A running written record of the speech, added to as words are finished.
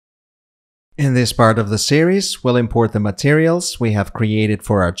In this part of the series, we'll import the materials we have created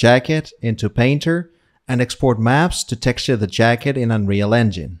for our jacket into Painter and export maps to texture the jacket in Unreal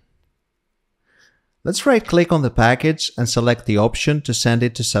Engine. Let's right-click on the package and select the option to send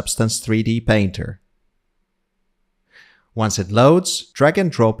it to Substance 3D Painter. Once it loads, drag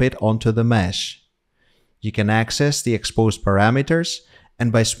and drop it onto the mesh. You can access the exposed parameters,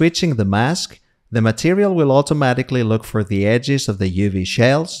 and by switching the mask, the material will automatically look for the edges of the UV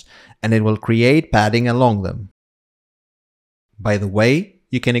shells and it will create padding along them. By the way,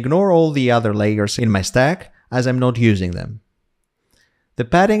 you can ignore all the other layers in my stack as I'm not using them. The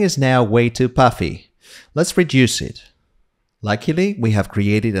padding is now way too puffy. Let's reduce it. Luckily, we have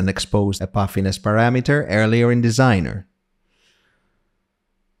created and exposed a puffiness parameter earlier in Designer.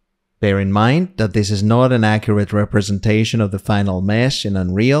 Bear in mind that this is not an accurate representation of the final mesh in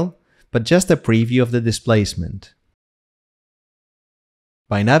Unreal, but just a preview of the displacement.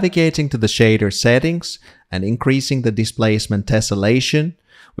 By navigating to the shader settings and increasing the displacement tessellation,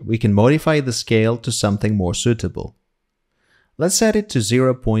 we can modify the scale to something more suitable. Let's set it to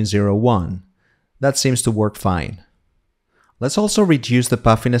 0.01. That seems to work fine. Let's also reduce the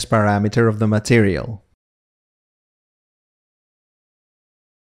puffiness parameter of the material.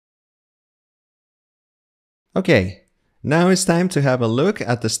 Okay, now it's time to have a look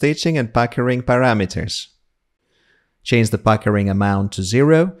at the stitching and puckering parameters. Change the puckering amount to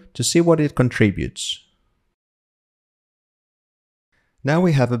 0 to see what it contributes. Now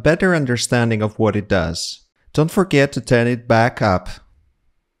we have a better understanding of what it does. Don't forget to turn it back up.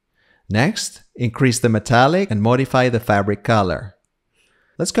 Next, increase the metallic and modify the fabric color.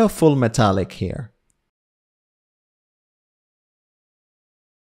 Let's go full metallic here.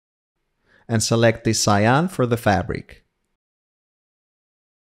 And select the cyan for the fabric.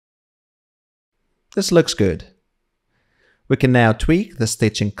 This looks good. We can now tweak the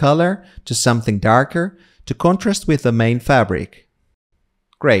stitching color to something darker to contrast with the main fabric.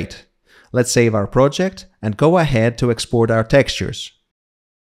 Great. Let's save our project and go ahead to export our textures.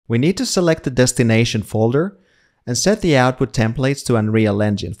 We need to select the destination folder and set the output templates to Unreal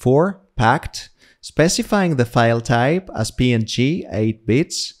Engine 4, packed, specifying the file type as PNG 8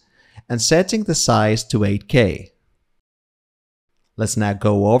 bits and setting the size to 8K. Let's now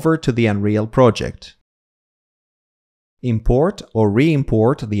go over to the Unreal project. Import or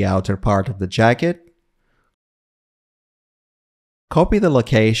re-import the outer part of the jacket. Copy the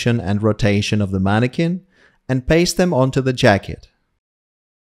location and rotation of the mannequin and paste them onto the jacket.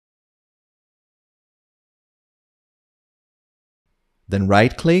 Then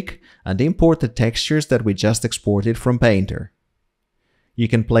right-click and import the textures that we just exported from Painter. You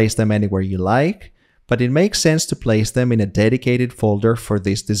can place them anywhere you like, but it makes sense to place them in a dedicated folder for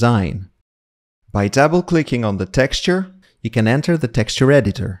this design. By double-clicking on the texture, you can enter the texture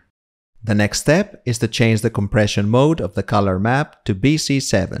editor. The next step is to change the compression mode of the color map to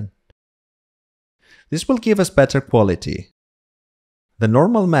BC7. This will give us better quality. The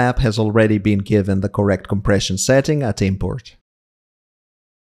normal map has already been given the correct compression setting at import.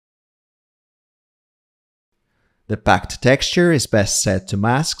 The packed texture is best set to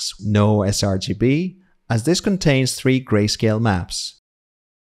masks, no sRGB, as this contains 3 grayscale maps.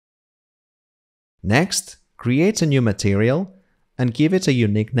 Next, create a new material and give it a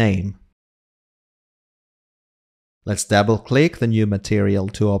unique name. Let's double-click the new material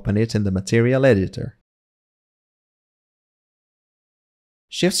to open it in the material editor.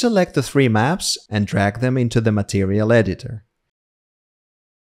 Shift-select the 3 maps and drag them into the material editor.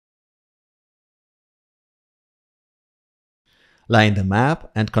 Line the map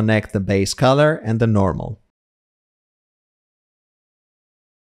and connect the base color and the normal.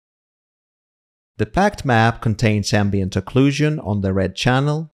 The packed map contains ambient occlusion on the red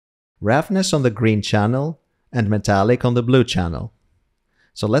channel, roughness on the green channel, and metallic on the blue channel.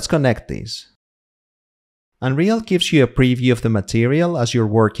 So let's connect these. Unreal gives you a preview of the material as you're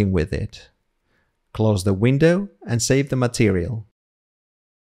working with it. Close the window and save the material.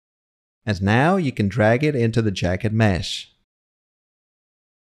 And now you can drag it into the jacket mesh.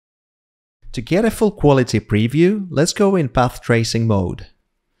 To get a full quality preview, let's go in path tracing mode.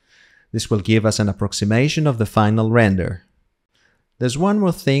 This will give us an approximation of the final render. There's one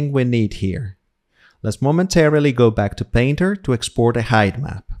more thing we need here. Let's momentarily go back to Painter to export a height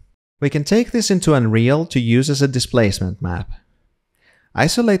map. We can take this into Unreal to use as a displacement map.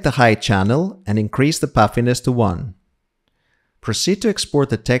 Isolate the height channel and increase the puffiness to 1. Proceed to export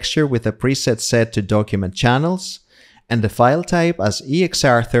the texture with a preset set to document channels and the file type as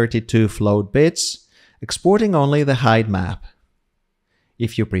EXR32 float bits, exporting only the height map.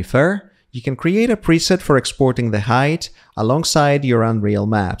 If you prefer, you can create a preset for exporting the height alongside your Unreal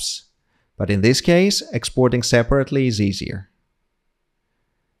maps. but in this case, exporting separately is easier.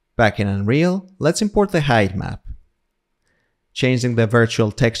 Back in Unreal, let's import the height map. Changing the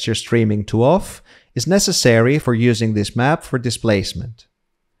virtual texture streaming to off is necessary for using this map for displacement.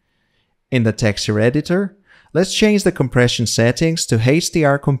 In the texture editor, let's change the compression settings to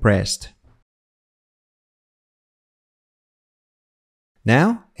HDR compressed.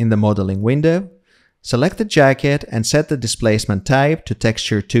 Now, in the modeling window, select the jacket and set the displacement type to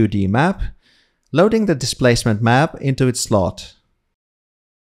Texture 2D Map, loading the displacement map into its slot.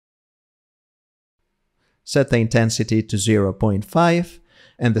 Set the intensity to 0.5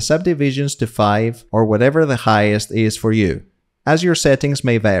 and the subdivisions to 5 or whatever the highest is for you, as your settings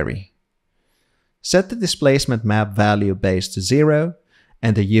may vary. Set the displacement map value base to 0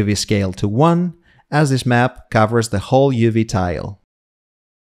 and the UV scale to 1, as this map covers the whole UV tile.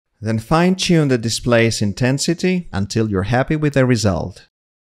 Then fine-tune the display's intensity until you're happy with the result.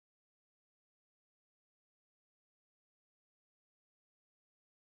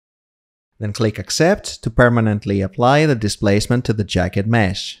 Then click Accept to permanently apply the displacement to the jacket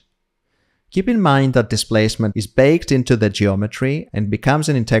mesh. Keep in mind that displacement is baked into the geometry and becomes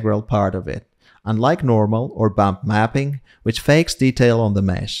an integral part of it, unlike normal or bump mapping, which fakes detail on the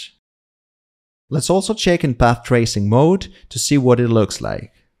mesh. Let's also check in path tracing mode to see what it looks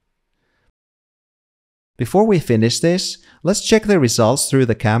like. Before we finish this, let's check the results through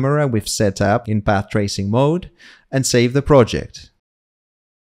the camera we've set up in path tracing mode and save the project.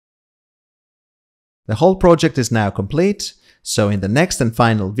 The whole project is now complete, so in the next and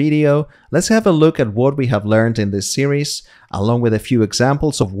final video, let's have a look at what we have learned in this series, along with a few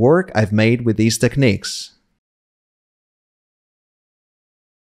examples of work I've made with these techniques.